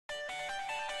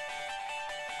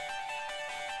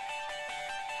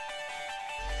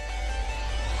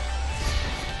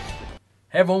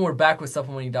Hey everyone, we're back with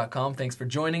supplementing.com. Thanks for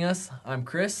joining us. I'm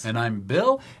Chris. And I'm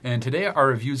Bill. And today our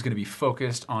review is going to be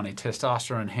focused on a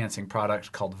testosterone enhancing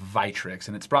product called Vitrix.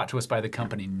 And it's brought to us by the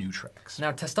company Nutrex.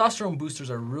 Now, testosterone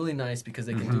boosters are really nice because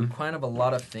they can do kind of a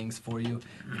lot of things for you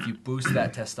if you boost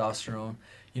that testosterone.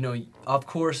 You know, of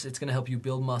course, it's going to help you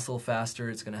build muscle faster.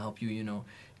 It's going to help you,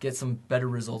 get some better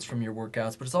results from your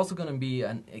workouts. But it's also going to be,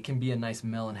 it can be a nice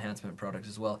male enhancement product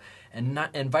as well. And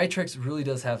Vitrix really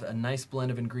does have a nice blend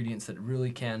of ingredients that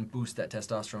really can boost that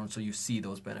testosterone so you see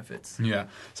those benefits. Yeah.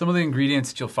 Some of the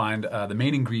ingredients that you'll find, the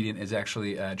main ingredient is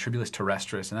actually tribulus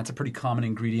terrestis. And that's a pretty common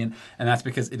ingredient. And that's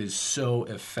because it is so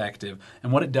effective.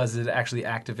 And what it does is it actually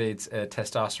activates a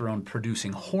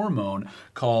testosterone-producing hormone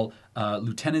called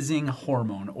luteinizing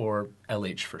hormone, or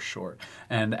LH for short.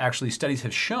 And actually studies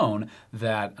have shown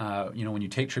that when you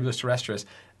take tribulus terrestis,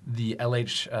 the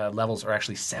LH levels are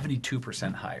actually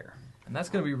 72% higher. And that's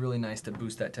going to be really nice to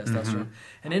boost that testosterone.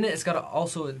 And in it, it's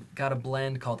also got a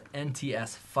blend called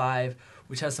NTS5,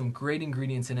 which has some great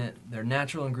ingredients in it. They're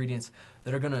natural ingredients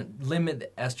that are going to limit the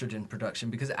estrogen production,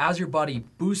 because as your body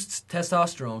boosts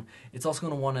testosterone, it's also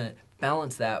going to want to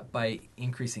balance that by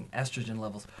increasing estrogen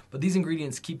levels. But these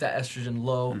ingredients keep that estrogen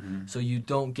low, so you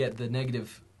don't get the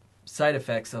negative side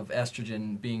effects of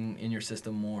estrogen being in your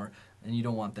system more, and you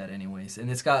don't want that anyways. And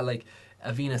it's got like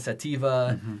Avena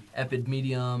Sativa,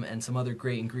 Epimedium, and some other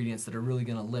great ingredients that are really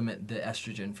going to limit the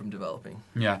estrogen from developing.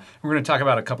 Yeah, we're going to talk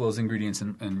about a couple of those ingredients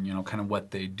and kind of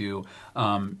what they do.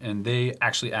 And they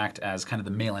actually act as kind of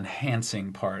the male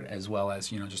enhancing part, as well as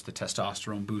just the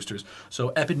testosterone boosters. So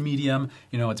Epimedium,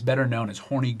 it's better known as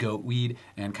horny goat weed,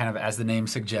 and kind of as the name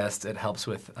suggests, it helps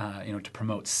with to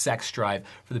promote sex drive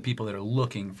for the people that are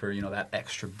looking for that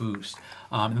extra boost.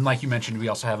 And like you mentioned, we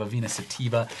also have Avena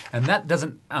Sativa, and that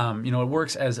doesn't it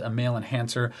works as a male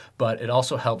enhancer, but it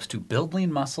also helps to build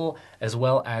lean muscle as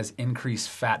well as increase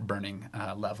fat burning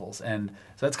levels. And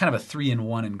so that's kind of a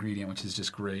 3-in-1 ingredient, which is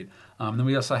just great. Then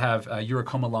we also have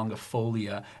Eurycoma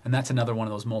longifolia, and that's another one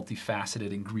of those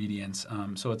multifaceted ingredients.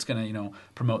 So it's going to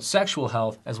promote sexual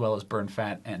health as well as burn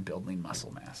fat and build lean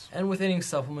muscle mass. And with any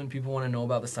supplement, people want to know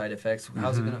about the side effects.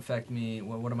 How's it going to affect me?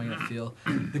 What am I going to feel?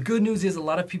 The good news is a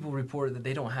lot of people report that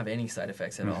they don't have any side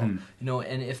effects at all.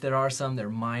 And if there are some, they're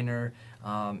minor.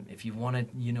 If you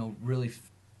want to, really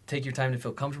take your time to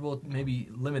feel comfortable, maybe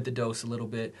limit the dose a little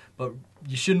bit, but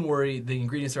you shouldn't worry. The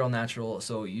ingredients are all natural,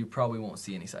 so you probably won't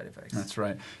see any side effects. That's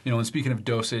right. And speaking of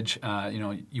dosage,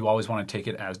 you always want to take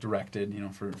it as directed,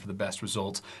 for the best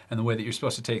results. And the way that you're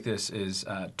supposed to take this is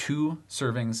 2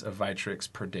 servings of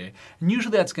Vitrix per day. And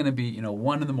usually that's going to be,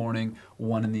 1 in the morning,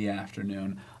 1 in the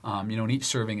afternoon. And each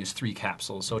serving is 3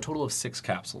 capsules, so a total of 6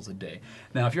 capsules a day.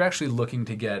 Now, if you're actually looking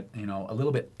to get, a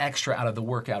little bit extra out of the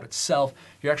workout itself,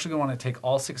 you're actually going to want to take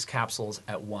all 6 capsules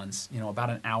at once, about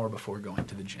an hour before going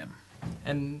to the gym.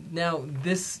 And now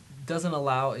this doesn't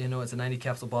allow, it's a 90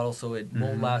 capsule bottle, so it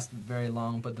won't last very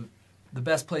long, but the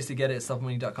best place to get it is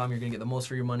supplementing.com. You're going to get the most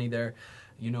for your money there.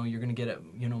 You're going to get it,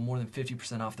 more than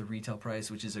 50% off the retail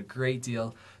price, which is a great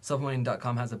deal.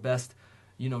 Supplementing.com has the best,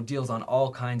 deals on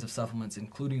all kinds of supplements,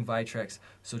 including Vitrix,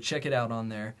 so check it out on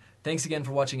there. Thanks again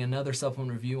for watching another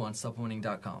supplement review on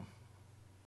supplementing.com.